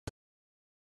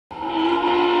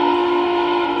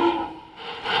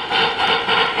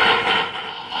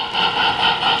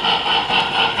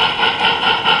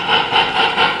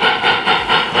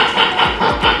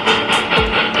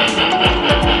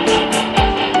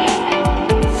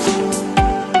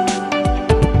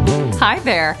Hi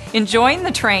there! Enjoying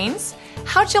the trains?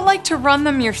 How'd you like to run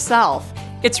them yourself?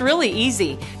 It's really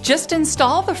easy. Just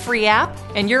install the free app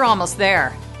and you're almost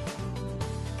there.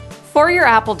 For your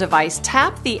Apple device,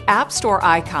 tap the App Store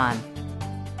icon.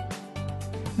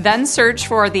 Then search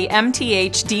for the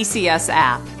MTH DCS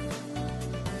app.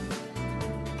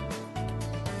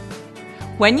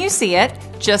 When you see it,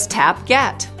 just tap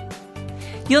Get.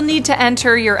 You'll need to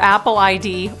enter your Apple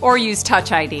ID or use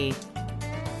Touch ID.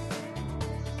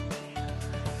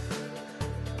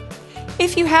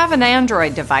 If you have an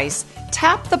Android device,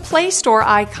 tap the Play Store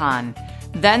icon,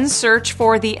 then search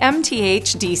for the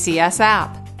MTH DCS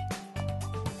app.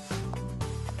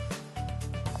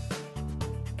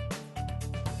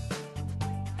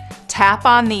 Tap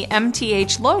on the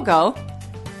MTH logo,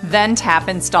 then tap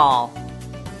Install.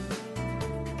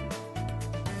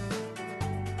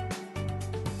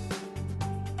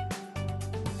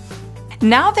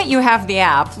 Now that you have the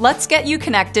app, let's get you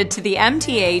connected to the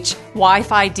M.T.H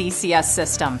Wi-Fi DCS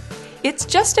system. It's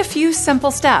just a few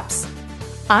simple steps.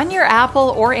 On your Apple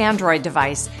or Android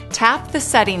device, tap the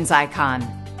Settings icon.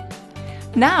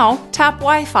 Now, tap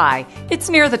Wi-Fi. It's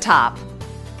near the top.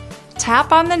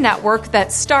 Tap on the network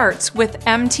that starts with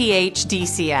M.T.H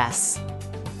DCS.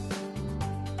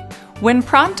 When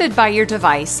prompted by your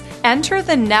device, enter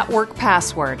the network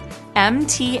password,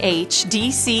 M.T.H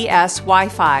DCS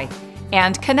Wi-Fi,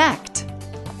 and connect.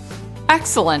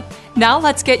 Excellent! Now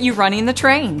let's get you running the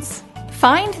trains.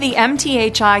 Find the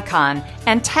MTH icon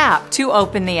and tap to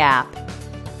open the app.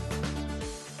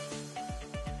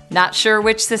 Not sure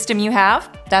which system you have?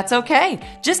 That's okay.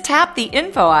 Just tap the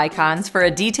info icons for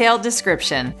a detailed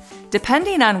description.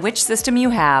 Depending on which system you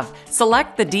have,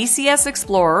 select the DCS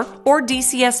Explorer or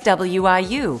DCS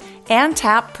WIU and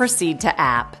tap Proceed to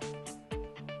App.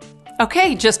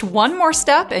 Okay, just one more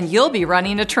step and you'll be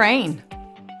running a train.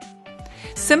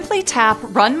 Simply tap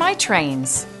Run My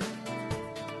Trains.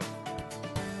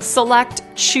 Select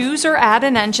Choose or Add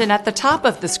an Engine at the top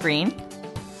of the screen.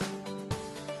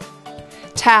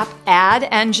 Tap Add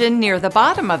Engine near the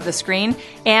bottom of the screen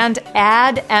and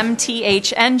Add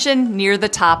MTH Engine near the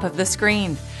top of the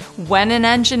screen. When an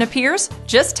engine appears,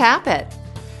 just tap it.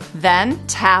 Then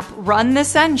tap Run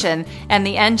this engine and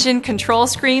the engine control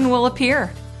screen will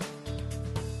appear.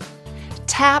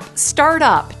 Tap Start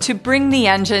Up to bring the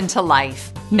engine to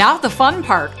life. Now the fun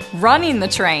part, running the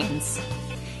trains.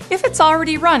 If it's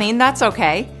already running, that's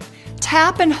okay.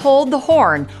 Tap and hold the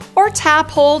horn, or tap,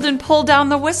 hold, and pull down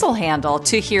the whistle handle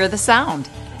to hear the sound.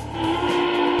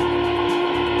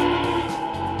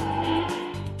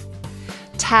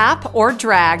 Tap or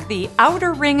drag the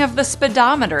outer ring of the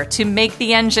speedometer to make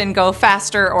the engine go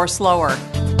faster or slower.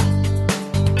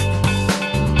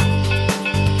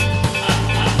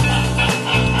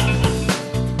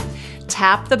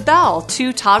 Tap the bell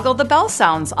to toggle the bell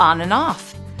sounds on and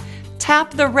off. Tap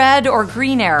the red or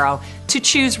green arrow to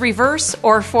choose reverse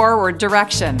or forward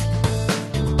direction.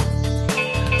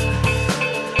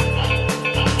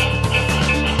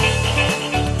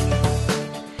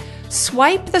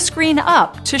 Swipe the screen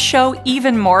up to show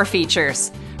even more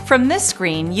features. From this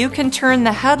screen, you can turn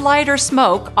the headlight or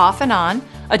smoke off and on,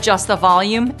 adjust the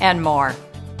volume, and more.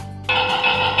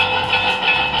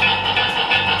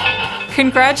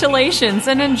 Congratulations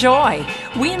and enjoy!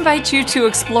 We invite you to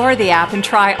explore the app and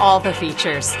try all the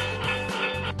features.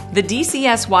 The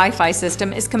DCS Wi-Fi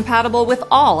system is compatible with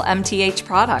all MTH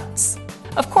products.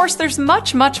 Of course, there's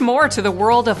much more to the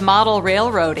world of model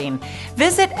railroading.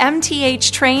 Visit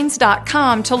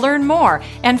mthtrains.com to learn more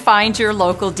and find your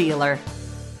local dealer.